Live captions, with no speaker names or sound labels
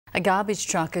A garbage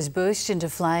truck has burst into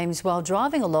flames while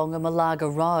driving along a Malaga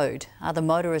road. Other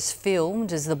motorists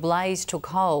filmed as the blaze took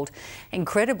hold.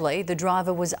 Incredibly, the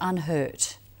driver was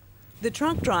unhurt. The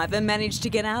truck driver managed to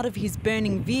get out of his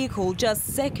burning vehicle just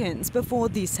seconds before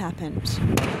this happened.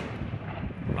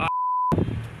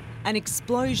 An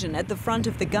explosion at the front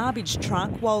of the garbage truck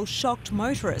while shocked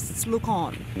motorists look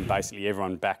on. And basically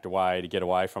everyone backed away to get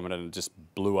away from it and it just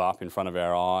blew up in front of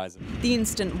our eyes. The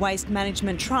instant waste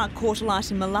management truck caught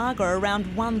alight in Malaga around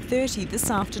 1:30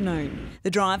 this afternoon. The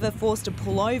driver forced to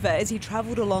pull over as he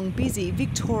travelled along busy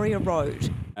Victoria Road.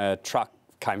 A truck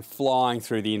came flying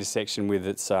through the intersection with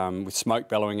its with smoke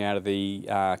bellowing out of the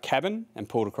cabin and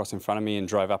pulled across in front of me and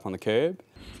drove up on the curb.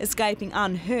 Escaping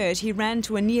unhurt, he ran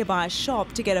to a nearby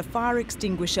shop to get a fire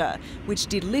extinguisher, which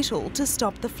did little to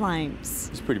stop the flames.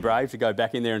 It was pretty brave to go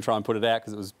back in there and try and put it out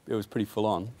because it was pretty full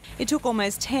on. It took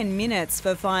almost 10 minutes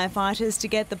for firefighters to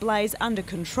get the blaze under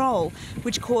control,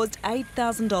 which caused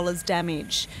 $8,000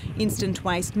 damage. Instant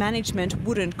Waste Management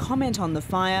wouldn't comment on the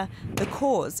fire. The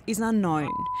cause is unknown.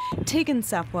 Tegan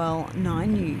Sapwell,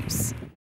 9 News.